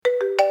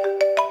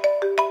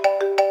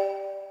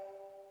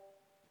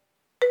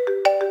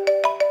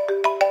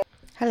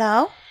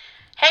Hello?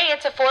 Hey,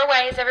 it's a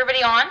four-way. Is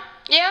everybody on?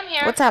 Yeah, I'm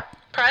here. What's up?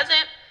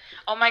 Present.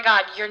 Oh my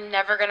god, you're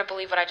never gonna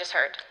believe what I just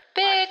heard.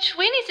 Bitch,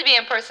 we need to be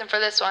in person for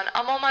this one.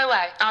 I'm on my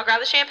way. I'll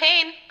grab the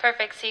champagne.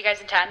 Perfect. See you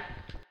guys in 10.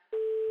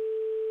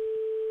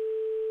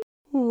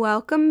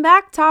 Welcome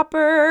back,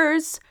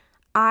 toppers.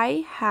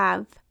 I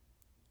have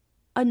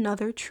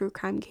another true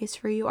crime case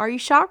for you. Are you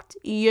shocked?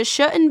 You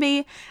shouldn't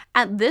be.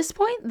 At this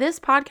point,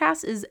 this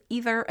podcast is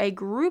either a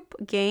group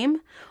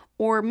game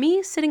or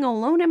me sitting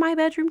alone in my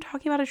bedroom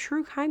talking about a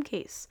true crime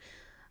case.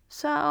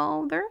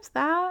 So there's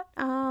that.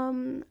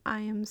 I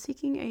am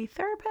seeking a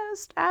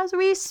therapist as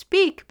we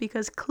speak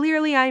because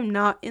clearly I'm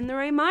not in the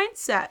right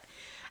mindset.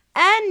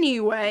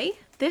 Anyway,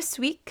 this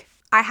week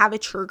I have a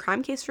true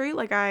crime case for you,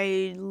 like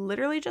I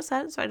literally just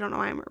said, so I don't know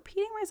why I'm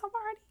repeating myself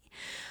already.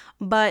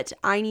 But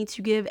I need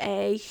to give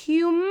a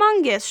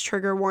humongous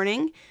trigger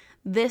warning.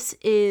 This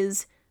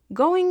is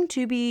going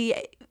to be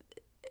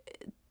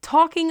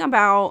talking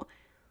about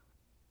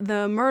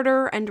the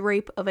murder and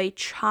rape of a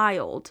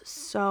child.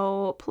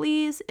 So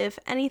please, if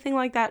anything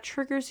like that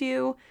triggers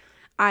you,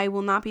 I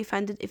will not be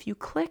offended if you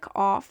click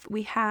off.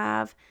 We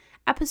have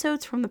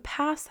episodes from the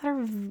past that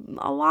are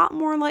a lot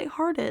more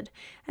lighthearted,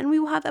 and we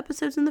will have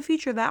episodes in the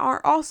future that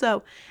are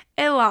also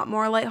a lot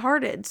more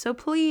lighthearted. So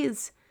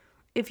please,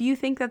 if you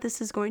think that this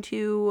is going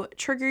to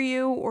trigger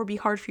you or be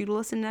hard for you to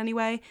listen in any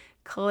way,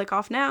 click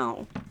off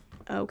now.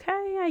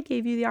 Okay, I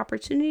gave you the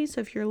opportunity,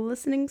 so if you're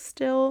listening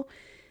still,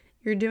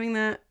 you're doing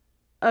that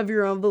of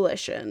your own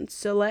volition.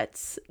 So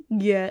let's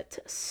get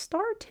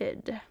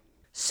started.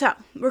 So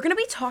we're going to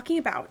be talking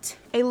about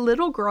a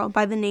little girl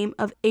by the name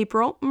of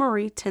April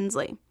Marie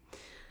Tinsley.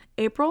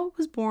 April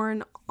was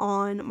born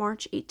on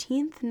March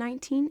 18th,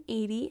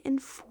 1980 in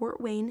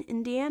Fort Wayne,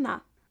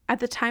 Indiana.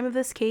 At the time of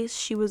this case,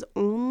 she was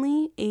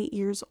only 8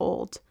 years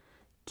old.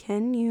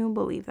 Can you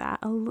believe that?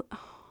 A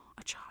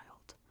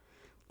child.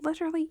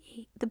 Literally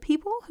 8. The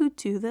people who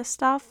do this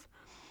stuff,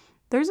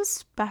 there's a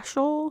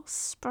special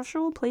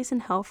place in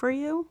hell for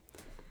you.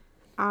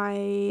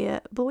 I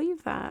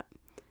believe that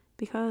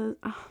because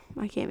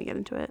I can't even get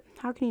into it.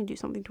 How can you do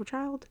something to a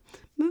child?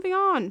 Moving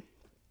on.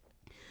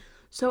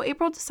 So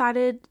April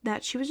decided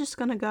that she was just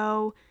going to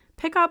go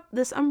pick up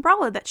this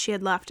umbrella that she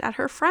had left at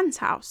her friend's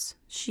house.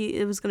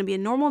 It was going to be a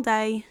normal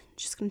day,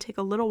 just going to take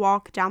a little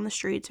walk down the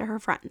street to her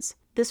friends.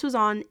 This was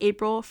on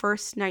April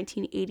 1st,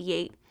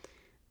 1988.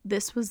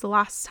 This was the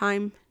last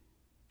time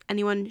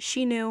anyone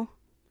she knew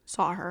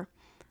saw her.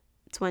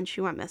 It's when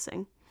she went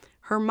missing.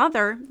 Her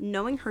mother,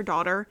 knowing her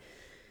daughter,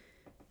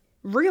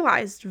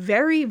 realized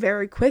very,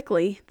 very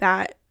quickly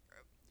that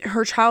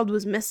her child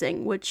was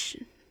missing, which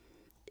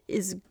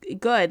is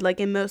good. Like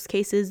in most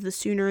cases, the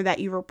sooner that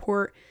you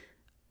report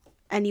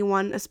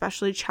anyone,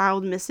 especially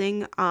child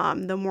missing,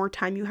 the more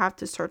time you have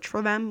to search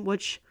for them,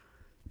 which,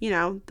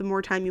 the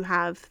more time you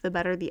have, the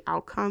better the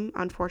outcome.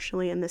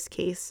 Unfortunately, in this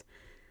case,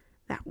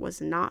 that was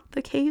not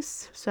the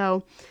case.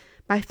 So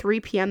by 3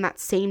 p.m. that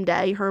same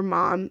day, her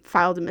mom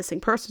filed a missing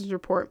persons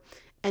report.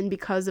 And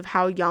because of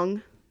how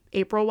young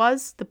April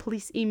was, the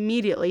police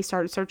immediately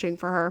started searching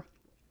for her.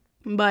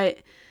 But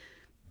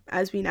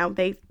as we know,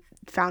 they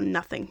found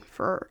nothing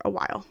for a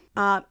while.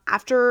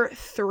 After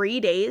 3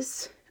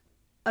 days,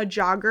 a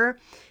jogger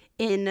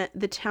in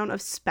the town of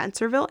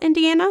Spencerville,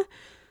 Indiana,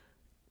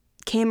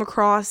 came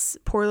across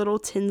poor little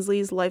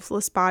Tinsley's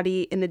lifeless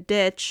body in a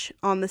ditch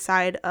on the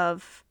side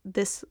of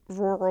this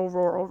rural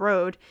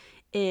road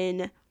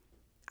in,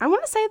 I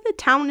want to say the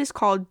town is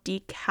called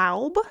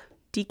DeKalb.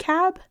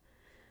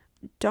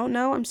 Don't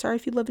know. I'm sorry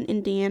if you live in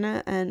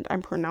Indiana and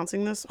I'm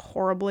pronouncing this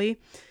horribly.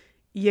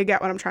 You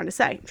get what I'm trying to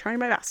say. I'm trying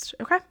my best,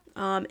 okay?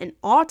 An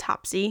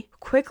autopsy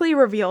quickly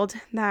revealed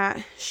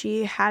that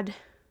she had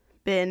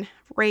been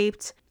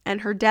raped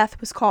and her death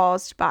was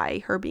caused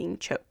by her being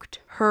choked.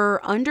 Her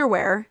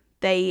underwear,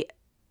 they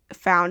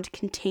found,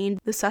 contained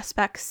the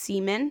suspect's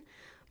semen,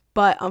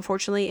 but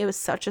unfortunately it was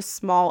such a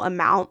small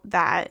amount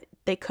that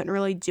they couldn't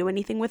really do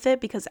anything with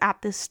it because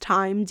at this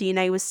time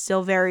DNA was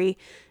still very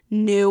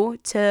new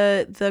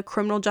to the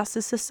criminal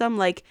justice system.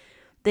 Like,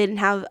 they didn't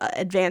have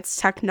advanced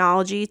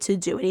technology to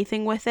do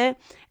anything with it,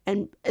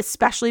 and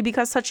especially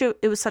because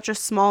it was such a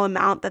small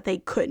amount that they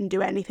couldn't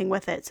do anything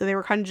with it. So they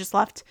were kind of just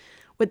left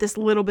with this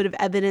little bit of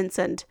evidence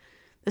and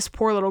this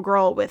poor little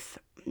girl with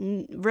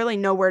really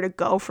nowhere to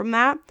go from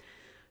that.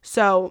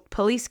 So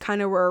police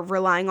kind of were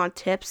relying on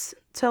tips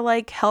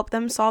to help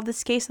them solve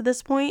this case at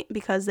this point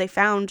because they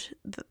found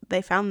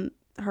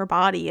her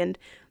body and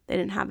they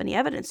didn't have any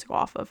evidence to go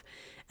off of.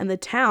 And the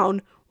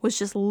town was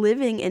just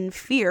living in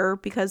fear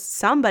because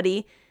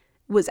somebody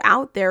was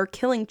out there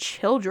killing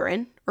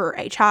children, or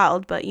a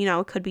child, but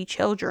it could be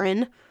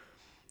children.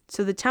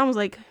 So the town was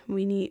like,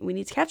 we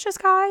need to catch this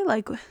guy.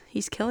 Like,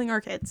 he's killing our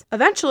kids.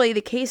 Eventually,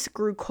 the case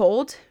grew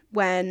cold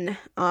when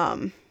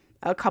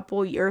a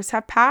couple years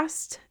have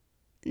passed.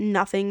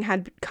 Nothing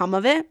had come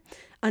of it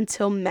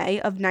until May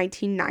of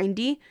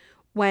 1990,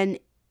 when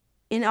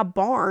in a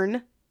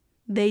barn,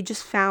 they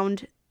just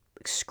found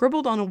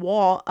scribbled on a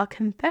wall a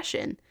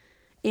confession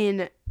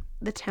in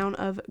the town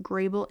of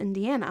Graybill,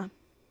 Indiana,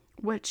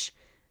 which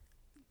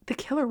the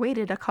killer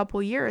waited a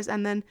couple years,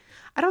 and then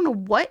I don't know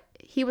what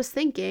he was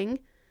thinking.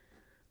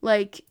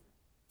 Like,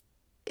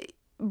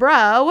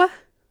 bro,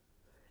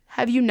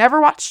 have you never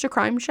watched a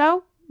crime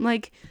show?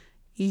 Like,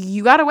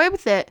 you got away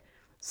with it.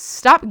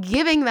 Stop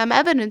giving them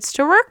evidence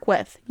to work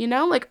with, you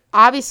know? Like,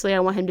 obviously, I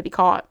want him to be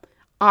caught.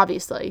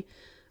 Obviously.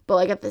 But,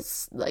 like, at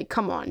this, like,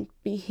 come on.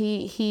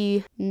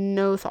 He,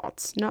 no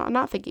thoughts. No,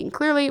 not thinking.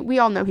 Clearly, we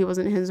all know he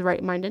wasn't in his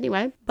right mind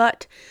anyway.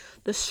 But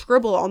the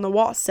scribble on the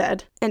wall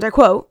said, and I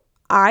quote,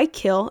 "I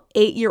kill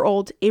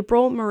 8-year-old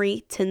April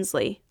Marie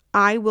Tinsley.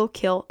 I will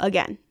kill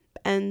again."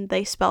 And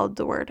they spelled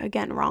the word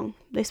again wrong.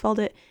 They spelled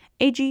it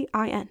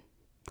AGIN.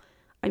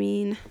 I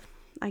mean,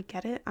 I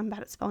get it. I'm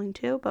bad at spelling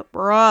too. But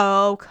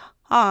bro,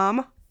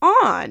 come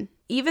on.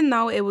 Even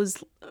though it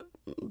was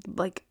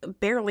like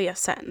barely a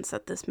sentence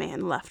that this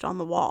man left on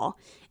the wall,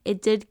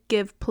 it did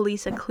give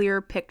police a clear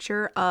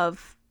picture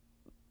of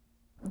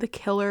the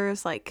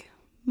killer's like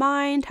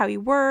mind, how he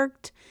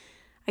worked.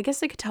 I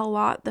guess they could tell a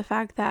lot. The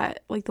fact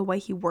that like the way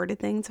he worded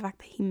things, the fact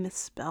that he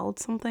misspelled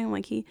something,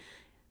 like he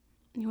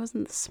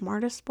wasn't the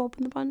smartest bulb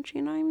in the bunch,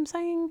 you know what I'm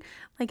saying?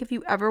 Like, if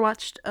you ever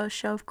watched a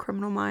show of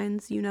Criminal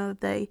Minds, you know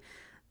that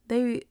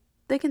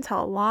they can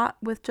tell a lot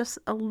with just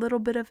a little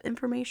bit of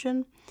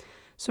information.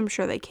 So I'm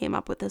sure they came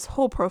up with this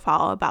whole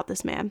profile about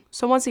this man.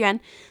 So once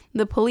again,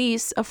 the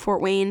police of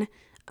Fort Wayne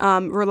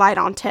relied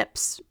on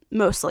tips,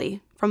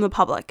 mostly from the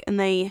public.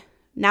 And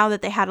now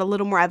that they had a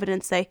little more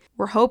evidence, they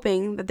were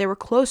hoping that they were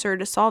closer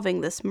to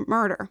solving this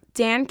murder.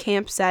 Dan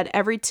Camp said,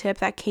 "Every tip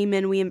that came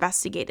in, we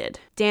investigated."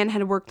 Dan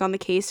had worked on the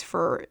case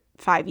for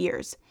 5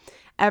 years.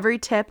 Every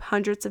tip,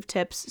 hundreds of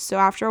tips. So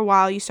after a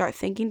while, you start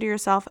thinking to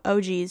yourself, oh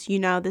geez, you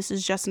know, this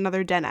is just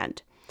another dead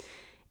end.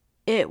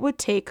 It would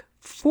take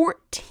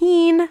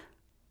 14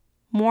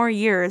 more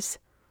years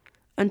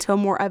until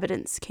more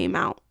evidence came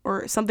out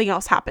or something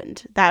else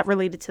happened that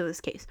related to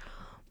this case.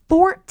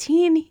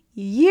 14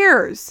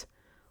 years!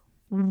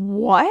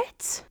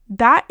 What?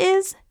 That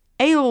is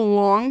a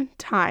long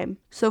time.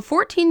 So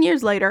 14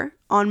 years later,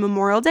 on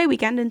Memorial Day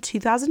weekend in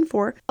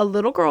 2004, a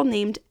little girl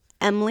named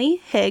Emily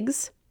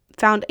Higgs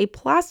found a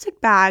plastic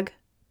bag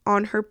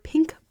on her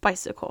pink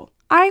bicycle.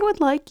 I would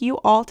like you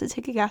all to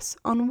take a guess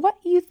on what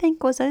you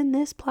think was in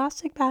this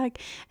plastic bag.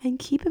 And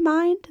keep in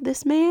mind,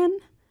 this man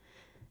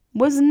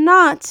was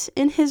not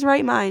in his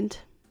right mind.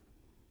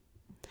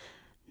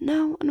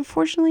 No,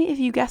 unfortunately, if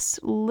you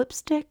guessed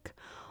lipstick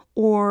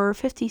or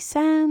 50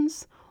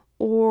 cents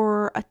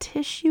or a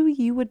tissue,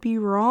 you would be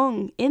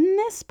wrong. In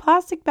this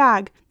plastic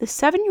bag, the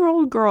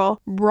 7-year-old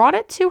girl brought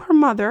it to her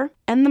mother,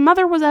 and the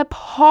mother was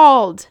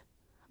appalled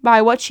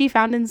by what she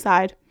found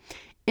inside.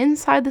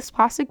 Inside this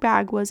plastic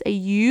bag was a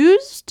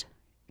used,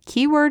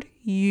 keyword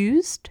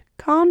used,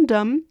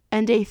 condom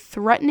and a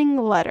threatening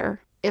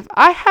letter. If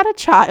I had a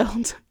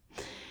child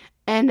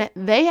and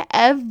they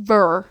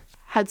ever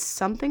had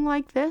something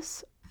like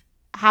this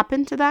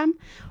happen to them,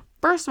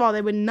 first of all,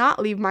 they would not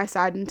leave my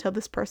side until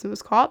this person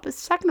was caught. But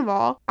second of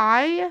all,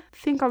 I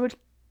think I would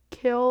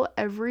kill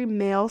every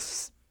male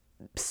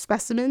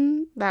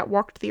specimen that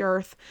walked the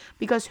earth.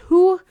 Because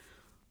who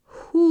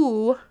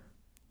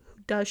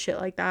does shit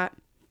like that?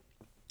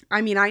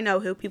 I mean, I know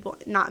who, people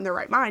not in their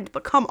right mind,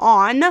 but come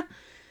on.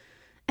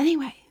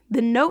 Anyway,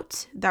 the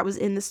note that was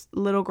in this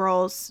little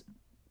girl's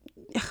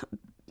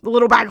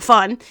little bag of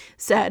fun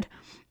said,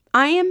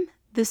 "I am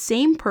the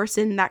same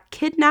person that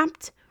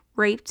kidnapped,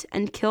 raped,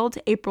 and killed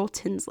April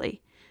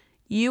Tinsley.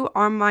 You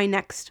are my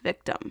next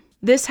victim."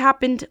 This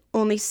happened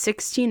only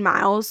 16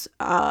 miles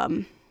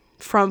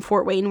from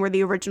Fort Wayne, where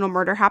the original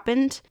murder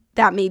happened.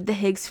 That made the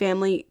Higgs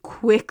family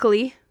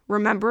quickly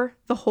remember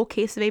the whole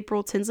case of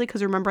April Tinsley,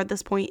 because remember, at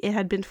this point, it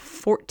had been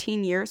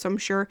 14 years. So I'm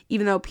sure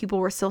even though people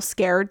were still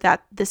scared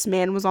that this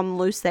man was on the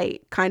loose, they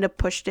kind of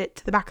pushed it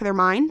to the back of their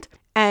mind.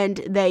 And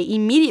they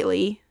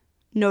immediately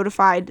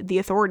notified the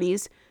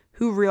authorities,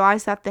 who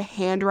realized that the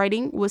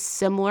handwriting was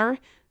similar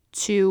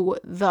to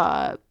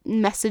the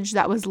message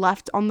that was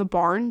left on the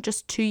barn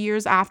just 2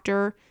 years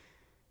after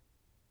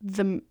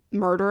the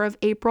murder of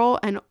April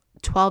and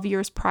 12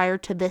 years prior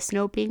to this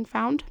note being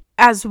found.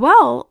 As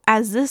well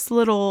as this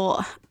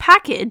little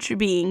package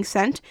being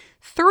sent,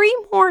 3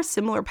 more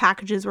similar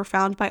packages were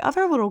found by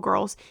other little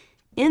girls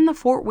in the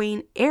Fort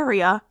Wayne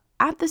area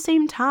at the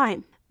same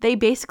time. They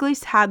basically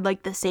had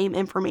like the same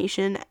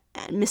information,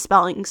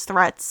 misspellings,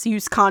 threats,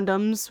 used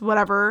condoms,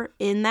 whatever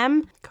in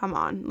them. Come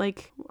on,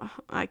 like,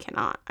 I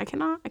cannot.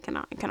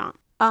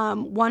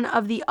 One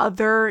of the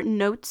other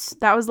notes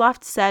that was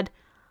left said,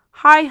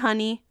 "Hi,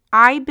 honey,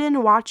 I've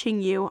been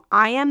watching you.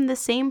 I am the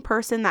same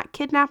person that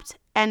kidnapped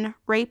and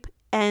rape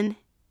and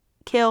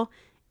kill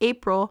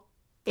April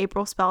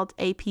spelled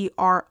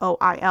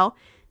April,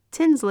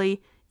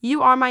 Tinsley.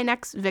 You are my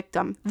next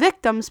victim.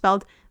 Victim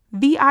spelled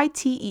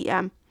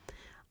Vitem.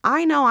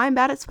 I know I'm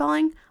bad at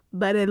spelling,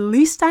 but at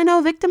least I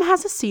know victim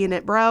has a C in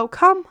it, bro.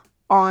 Come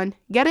on,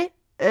 get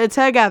it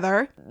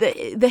together."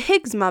 The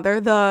Higgs mother,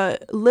 the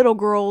little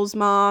girl's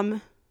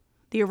mom,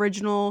 the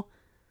original,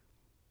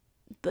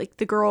 like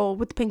the girl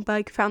with the pink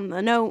bike, found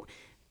the note.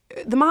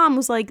 The mom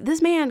was like,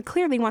 this man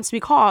clearly wants to be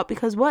caught,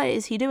 because what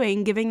is he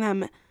doing giving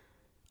them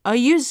a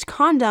used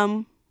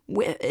condom.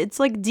 It's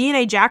like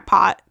DNA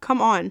jackpot.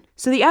 Come on.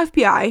 So the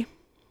FBI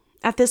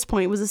at this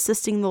point was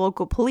assisting the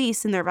local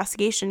police in their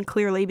investigation,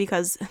 clearly,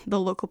 because the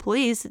local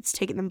police, it's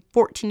taken them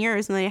 14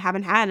 years and they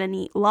haven't had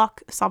any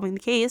luck solving the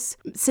case.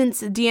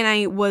 Since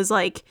DNA was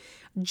like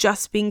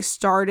just being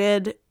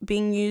started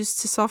being used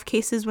to solve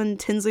cases when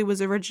Tinsley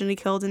was originally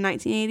killed in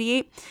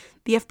 1988,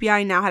 the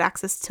FBI now had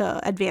access to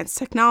advanced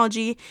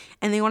technology,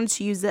 and they wanted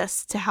to use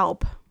this to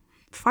help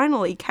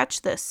finally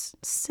catch this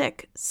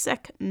sick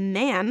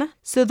man.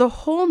 So the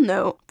whole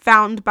note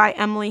found by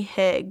Emily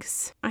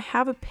Higgs, I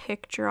have a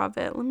picture of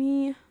it.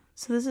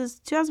 So this is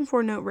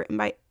 2004 note written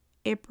by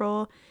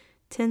April,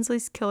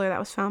 Tinsley's killer, that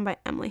was found by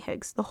Emily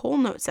Higgs. The whole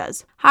note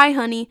says, "Hi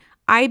honey,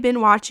 I've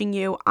been watching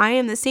you. I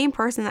am the same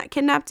person that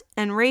kidnapped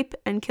and raped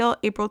and killed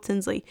April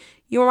Tinsley.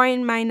 You're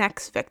my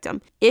next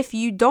victim. If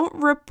you don't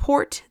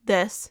report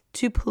this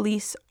to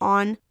police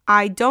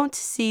I don't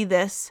see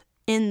this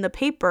in the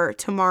paper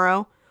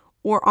tomorrow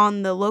or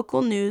on the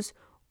local news,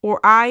 or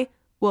I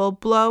will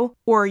blow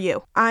or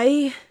you."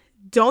 I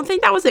don't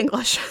think that was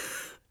English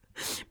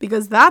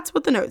because that's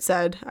what the note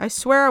said. I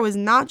swear I was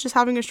not just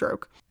having a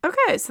stroke.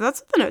 Okay, so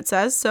that's what the note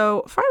says.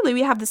 So finally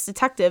we have this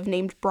detective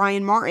named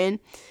Brian Martin.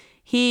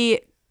 He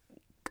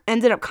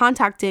ended up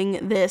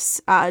contacting this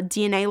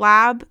DNA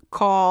lab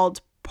called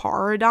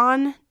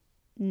Paragon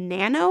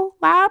Nano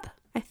Lab.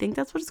 I think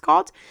that's what it's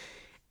called,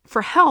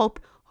 for help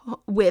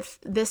with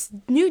this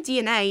new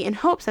DNA in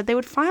hopes that they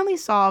would finally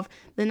solve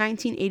the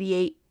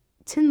 1988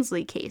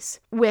 Tinsley case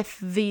with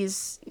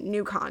these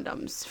new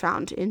condoms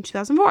found in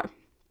 2004.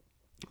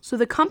 So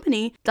the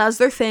company does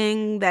their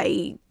thing.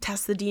 They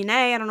test the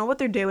DNA. I don't know what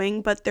they're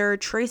doing, but they're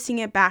tracing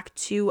it back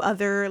to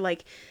other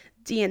like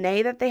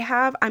DNA that they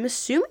have. I'm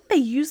assuming they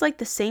use like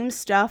the same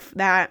stuff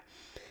that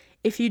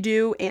if you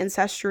do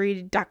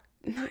Ancestry.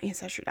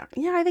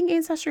 Yeah, I think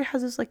Ancestry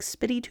has those like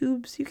spitty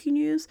tubes you can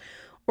use.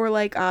 Or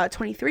like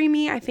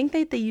 23andMe, I think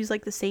they use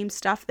like the same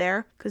stuff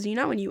there, because you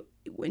know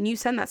when you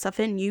send that stuff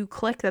in, you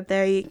click that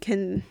they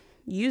can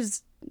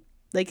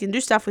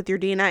do stuff with your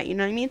DNA, you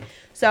know what I mean?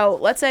 So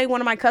let's say one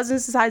of my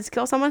cousins decides to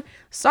kill someone.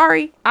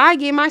 Sorry, I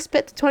gave my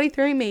spit to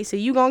 23andMe, so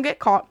you gonna get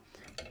caught.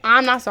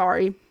 I'm not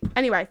sorry.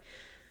 Anyway,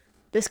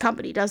 this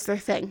company does their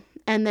thing,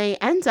 and they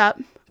end up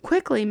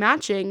quickly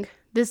matching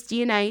this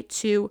DNA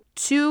to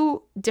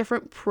 2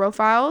 different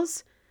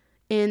profiles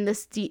in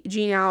this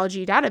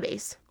genealogy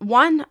database.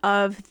 One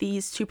of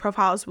these 2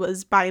 profiles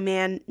was by a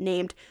man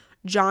named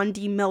John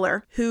D.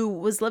 Miller, who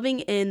was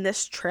living in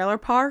this trailer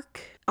park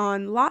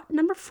on lot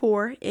number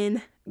 4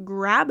 in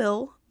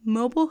Grabbill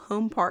Mobile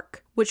Home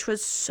Park, which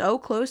was so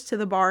close to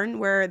the barn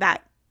where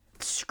that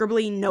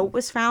scribbly note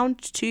was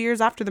found 2 years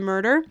after the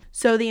murder.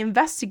 So the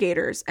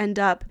investigators end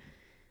up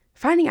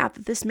finding out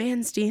that this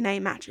man's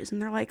DNA matches,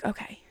 and they're like,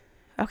 okay,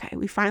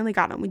 we finally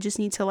got him. We just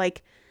need to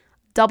like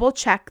double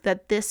check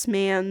that this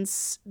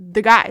man's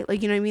the guy.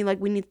 Like, you know what I mean? Like,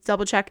 we need to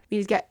double check. We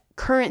need to get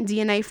current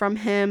DNA from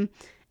him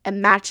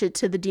and match it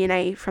to the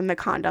DNA from the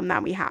condom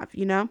that we have,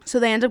 you know?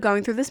 So they end up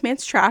going through this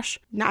man's trash,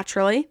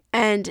 naturally,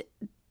 and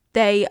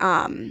they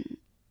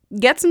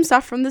get some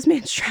stuff from this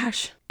man's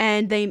trash,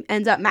 and they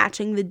end up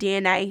matching the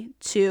DNA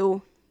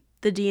to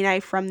the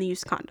DNA from the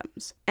used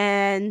condoms.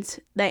 And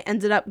they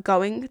ended up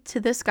going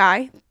to this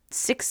guy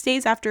 6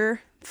 days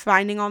after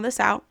finding all this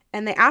out,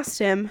 and they asked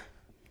him,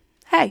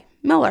 "Hey,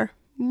 Miller,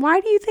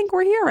 why do you think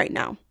we're here right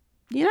now?"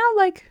 You know,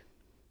 like,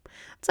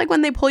 it's like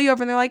when they pull you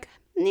over and they're like,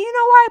 "You know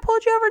why I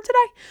pulled you over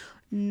today?"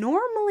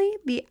 Normally,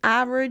 the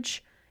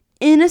average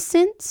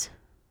innocent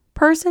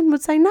person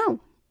would say, "No.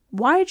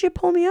 Why did you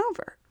pull me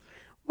over?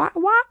 Why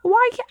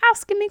are you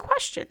asking me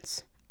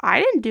questions?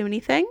 I didn't do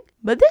anything."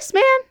 But this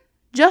man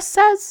just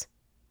says,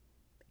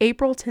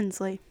 "April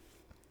Tinsley."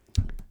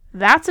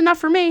 That's enough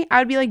for me.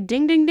 I'd be like,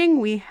 ding, ding, ding,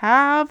 we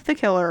have the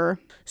killer.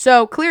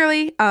 So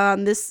clearly,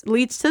 this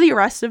leads to the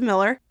arrest of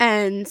Miller,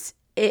 and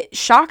it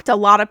shocked a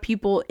lot of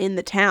people in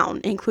the town,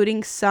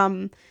 including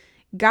some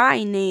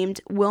guy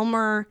named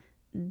Wilmer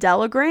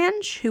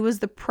Delagrange, who was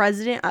the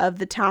president of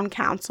the town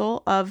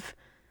council of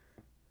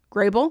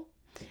Grable.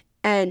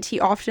 And he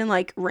often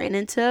like ran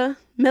into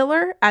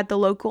Miller at the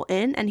local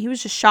inn, and he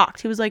was just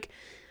shocked. He was like,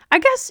 I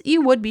guess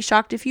you would be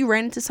shocked if you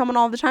ran into someone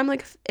all the time.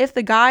 Like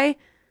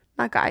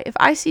if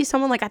I see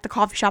someone like at the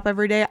coffee shop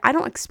every day, I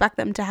don't expect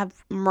them to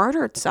have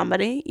murdered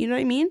somebody. You know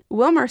what I mean?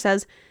 Wilmer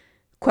says,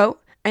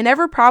 quote, "I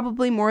never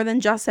probably more than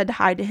just said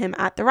hi to him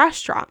at the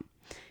restaurant.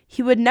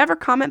 He would never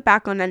comment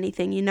back on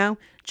anything, you know,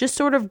 just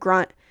sort of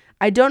grunt.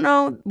 I don't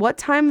know what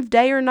time of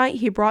day or night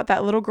he brought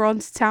that little girl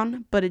into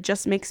town, but it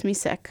just makes me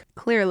sick."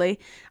 Clearly.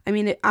 I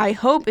mean, I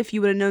hope if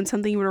you would have known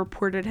something, you would have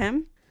reported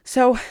him.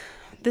 So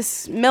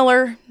this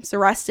Miller is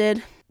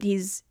arrested.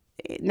 He's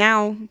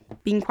now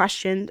being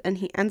questioned, and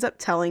he ends up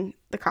telling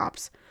the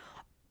cops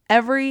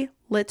every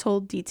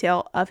little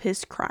detail of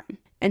his crime.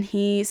 And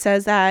he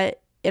says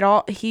that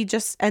he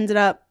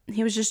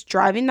was just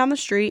driving down the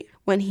street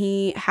when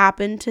he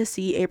happened to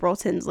see April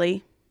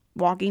Tinsley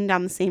walking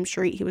down the same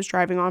street he was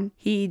driving on.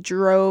 He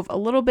drove a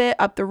little bit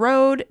up the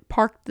road,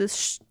 parked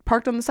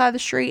on the side of the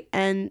street,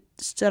 and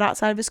stood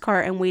outside of his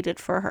car and waited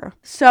for her.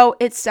 So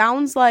it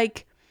sounds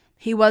like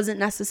he wasn't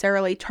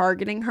necessarily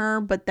targeting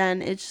her, but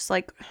then it's just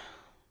like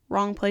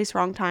wrong place,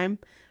 wrong time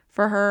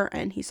for her,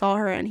 and he saw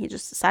her and he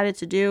just decided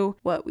to do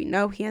what we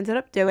know he ended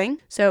up doing.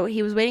 So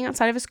he was waiting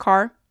outside of his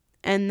car,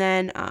 and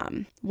then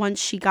once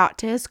she got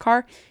to his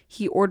car,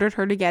 he ordered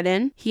her to get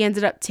in. He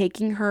ended up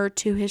taking her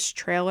to his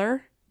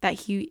trailer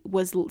that he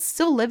was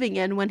still living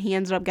in when he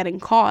ended up getting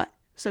caught.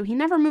 So he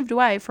never moved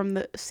away from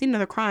the scene of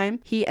the crime.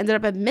 He ended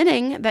up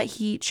admitting that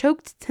he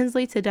choked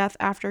Tinsley to death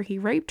after he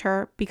raped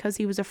her because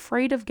he was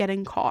afraid of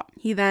getting caught.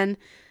 He then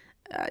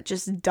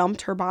just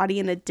dumped her body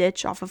in a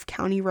ditch off of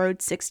County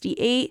Road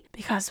 68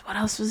 because what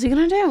else was he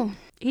gonna do?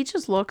 He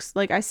just looks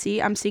like I'm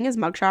seeing his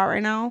mugshot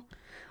right now.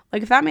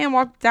 Like if that man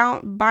walked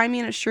down by me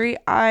in a street,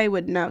 I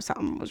would know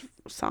something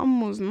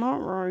was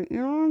not right. You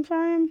know what I'm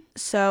saying?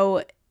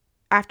 So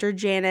after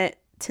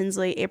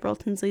April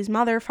Tinsley's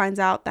mother, finds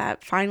out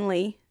that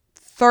finally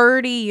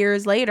 30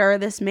 years later,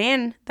 this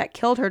man that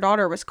killed her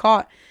daughter was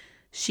caught,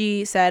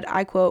 she said,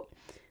 I quote,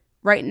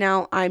 "Right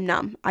now, I'm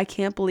numb. I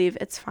can't believe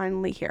it's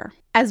finally here."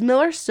 As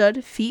Miller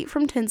stood feet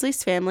from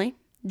Tinsley's family,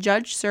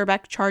 Judge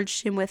Surbeck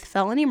charged him with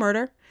felony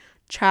murder,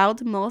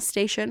 child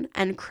molestation,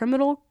 and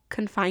criminal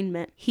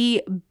confinement.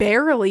 He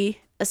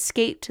barely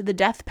escaped the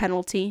death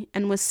penalty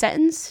and was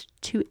sentenced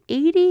to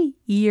 80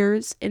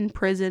 years in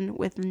prison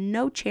with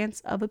no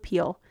chance of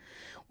appeal,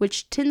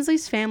 which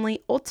Tinsley's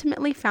family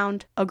ultimately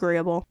found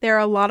agreeable. There are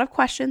a lot of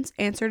questions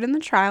answered in the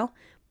trial,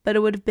 but it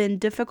would have been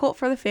difficult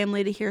for the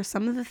family to hear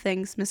some of the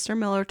things Mr.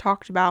 Miller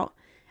talked about,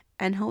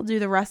 and he'll do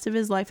the rest of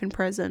his life in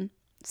prison,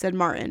 said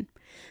Martin.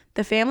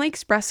 The family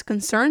expressed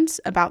concerns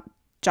about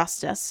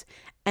justice,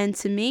 and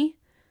to me,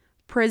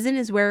 prison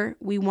is where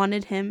we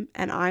wanted him,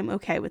 and I'm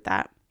okay with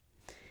that.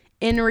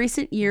 In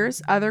recent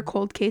years, other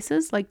cold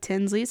cases like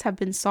Tinsley's have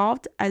been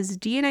solved as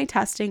DNA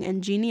testing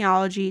and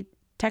genealogy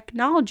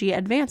technology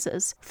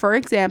advances. For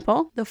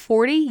example, the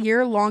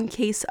 40-year-long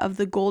case of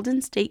the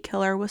Golden State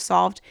Killer was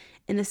solved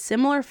in a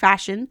similar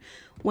fashion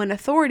when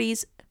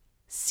authorities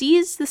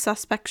seized the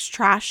suspect's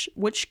trash,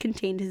 which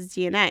contained his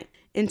DNA.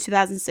 In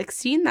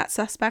 2016, that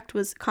suspect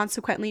was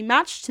consequently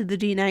matched to the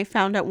DNA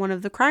found at one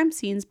of the crime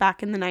scenes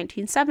back in the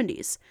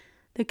 1970s.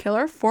 The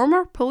killer,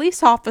 former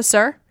police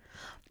officer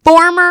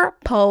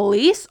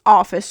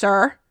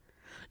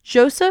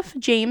Joseph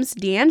James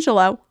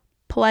D'Angelo,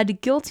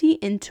 pled guilty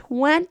in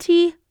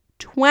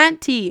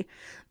 2020.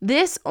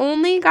 This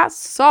only got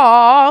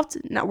solved.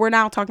 Now, we're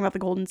now talking about the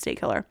Golden State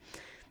Killer.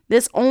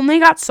 This only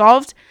got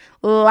solved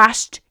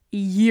last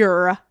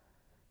year.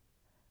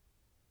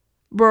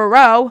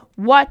 Bro,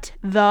 what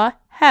the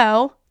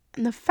hell?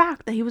 And the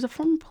fact that he was a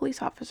former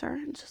police officer,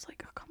 it's just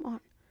like, oh, come on.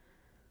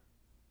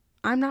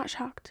 I'm not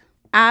shocked.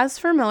 As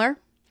for Miller,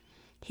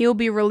 he will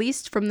be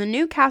released from the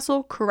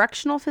Newcastle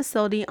Correctional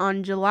Facility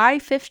on July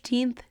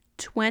 15th,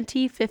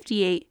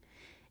 2058.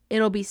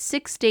 It'll be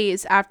 6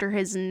 days after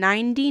his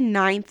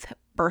 99th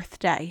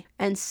birthday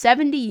and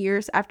 70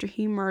 years after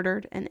he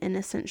murdered an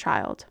innocent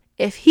child.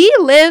 If he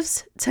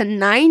lives to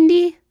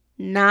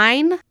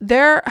 99,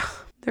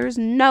 there's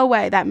no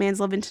way that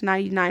man's living to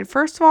 99.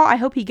 First of all, I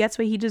hope he gets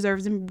what he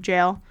deserves in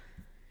jail.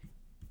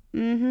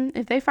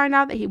 If they find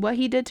out that what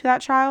he did to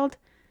that child,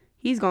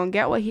 he's going to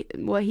get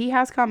what he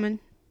has coming.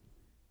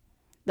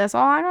 That's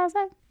all I gotta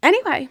say.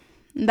 Anyway,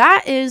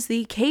 that is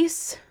the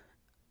case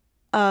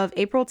of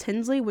April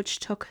Tinsley, which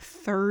took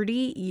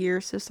 30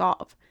 years to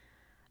solve.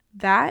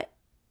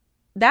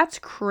 That's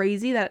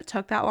crazy that it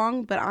took that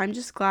long, but I'm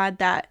just glad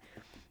that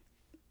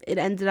it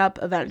ended up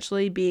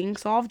eventually being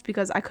solved,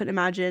 because I couldn't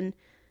imagine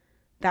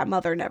that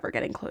mother never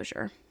getting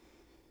closure.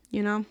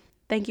 You know?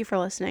 Thank you for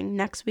listening.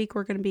 Next week,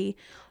 we're going to be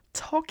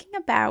talking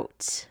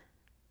about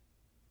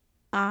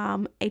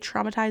a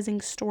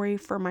traumatizing story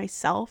for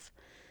myself.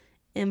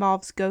 It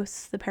involves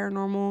ghosts, the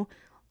paranormal.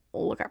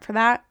 Look out for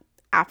that.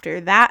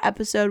 After that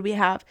episode, we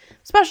have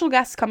special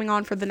guests coming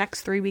on for the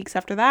next 3 weeks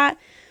after that.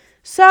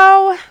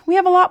 So we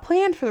have a lot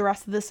planned for the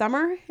rest of the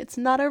summer. It's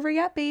not over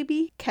yet,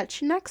 baby.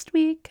 Catch you next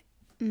week.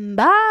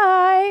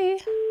 Bye.